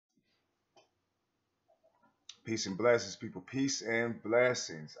Peace and blessings, people. Peace and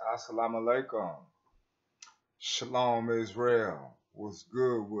blessings. Assalamu alaikum. Shalom, Israel. What's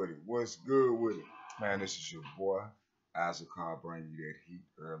good with it? What's good with it? Man, this is your boy, Isaac Carr, bringing you that heat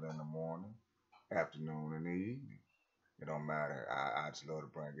early in the morning, afternoon, and the evening. It don't matter. I just love to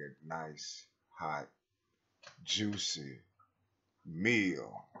bring it nice, hot, juicy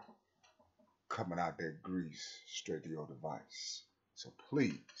meal coming out that grease straight to your device. So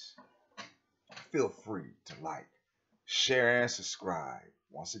please feel free to like, share, and subscribe.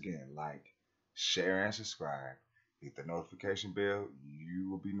 Once again, like, share, and subscribe. Hit the notification bell. You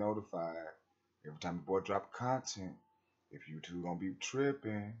will be notified every time the boy drop content. If YouTube don't be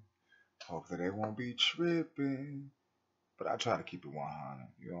tripping, hopefully they won't be tripping. But I try to keep it 100.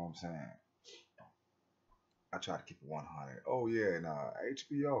 You know what I'm saying? I try to keep it 100. Oh yeah, and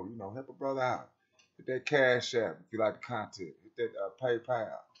HBO, help a brother out. Hit that Cash App if you like the content. Hit that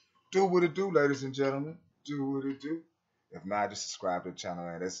PayPal. Do what it do, ladies and gentlemen. Do what it do. If not, just subscribe to the channel,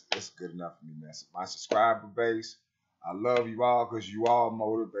 man. That's good enough for me, man. So my subscriber base, I love you all because you all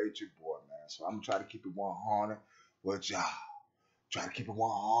motivate your boy, man. So I'm going to try to keep it 100 with y'all. Try to keep it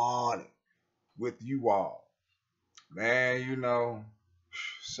 100 with you all. Man,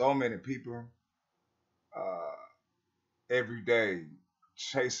 so many people every day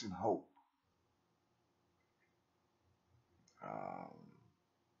chasing hope.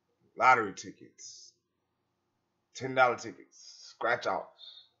 Lottery tickets, $10 tickets, scratch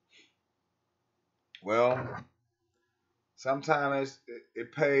offs. Well, sometimes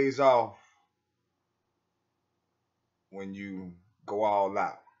it pays off when you go all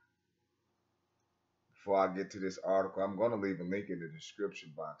out. Before I get to this article, I'm going to leave a link in the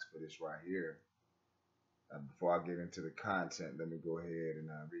description box for this right here. Before I get into the content, let me go ahead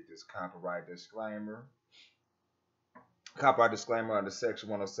and read this copyright disclaimer. Copyright disclaimer under Section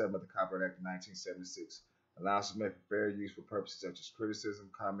 107 of the Copyright Act of 1976 allows to make for fair use for purposes such as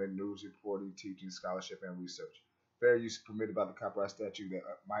criticism, comment, news reporting, teaching, scholarship, and research. Fair use is permitted by the copyright statute that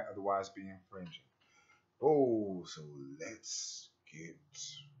might otherwise be infringing. Oh, so let's get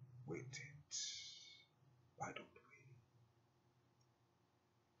with it. Why don't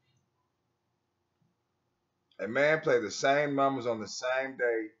we? A man played the same numbers on the same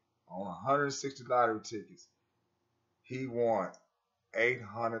day on 160 lottery tickets. He won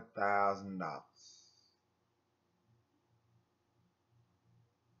 $800,000.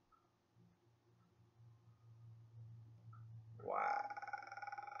 Wow.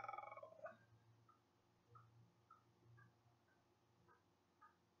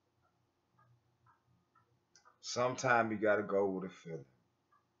 Sometimes you got to go with a feeling.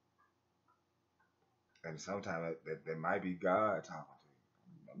 And sometimes that might be God talking to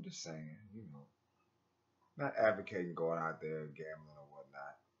you. I'm just saying, not advocating going out there and gambling or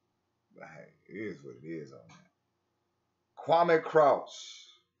whatnot. But hey, it is what it is on that. Kwame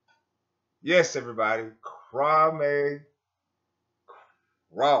Cross. Yes, everybody. Kwame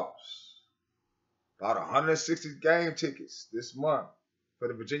Cross bought 160 game tickets this month for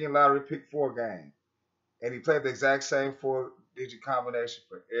the Virginia Lottery Pick 4 game. And he played the exact same 4-digit combination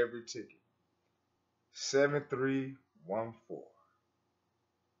for every ticket. 7314.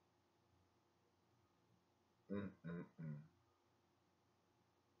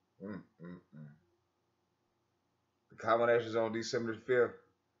 The combinations on December 5th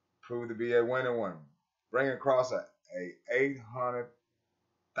proved to be a winning one, bringing across a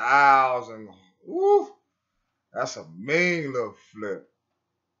 800,000. Woo! That's a mean little flip.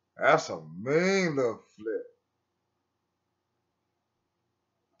 That's a mean little flip.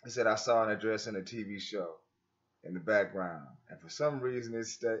 He said, I saw an address in a TV show in the background, and for some reason it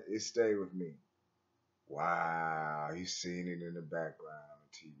stayed with me. Wow, he's seen it in the background of a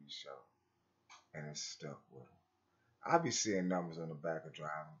TV show, and it stuck with him. I be seeing numbers on the back of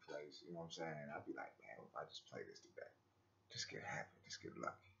driving plates, you know what I'm saying? I be like, man, if I just play this today, just get happy, just get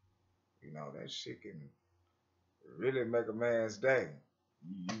lucky. That shit can really make a man's day.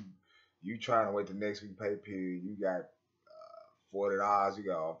 You trying to wait the next week pay period, you got $40, you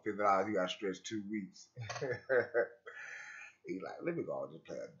got $50, you got to stretch 2 weeks. He like, let me go and just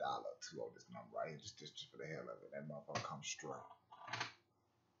play $1 or $2 on this number right here, just for the hell of it. That motherfucker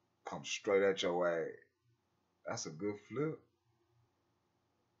come straight at your ass. That's a good flip.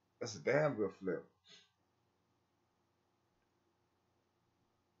 That's a damn good flip.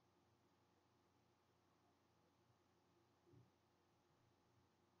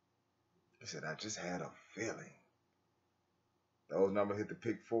 He said, I just had a feeling. Those numbers hit the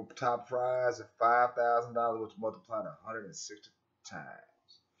Pick 4 top prize at $5,000, which multiplied 160 times.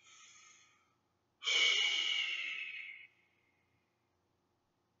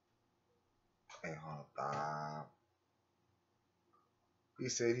 800,000. He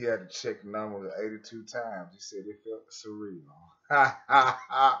said he had to check the number 82 times. He said it felt surreal.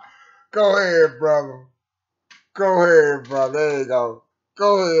 Go ahead, brother. Go ahead, brother. There you go.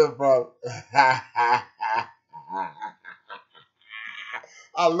 Go ahead, brother.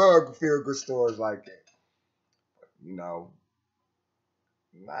 I love to feel good stories like that. You know,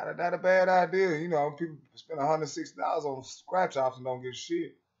 not a bad idea. You know, people spend $160 on scratch offs and don't get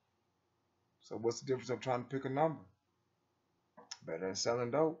shit. So what's the difference of trying to pick a number? Better than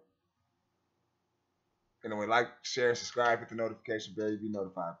selling dope. Anyway, like, share, subscribe, hit the notification bell. Be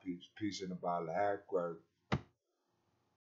notified. Peace in the bottle of hack.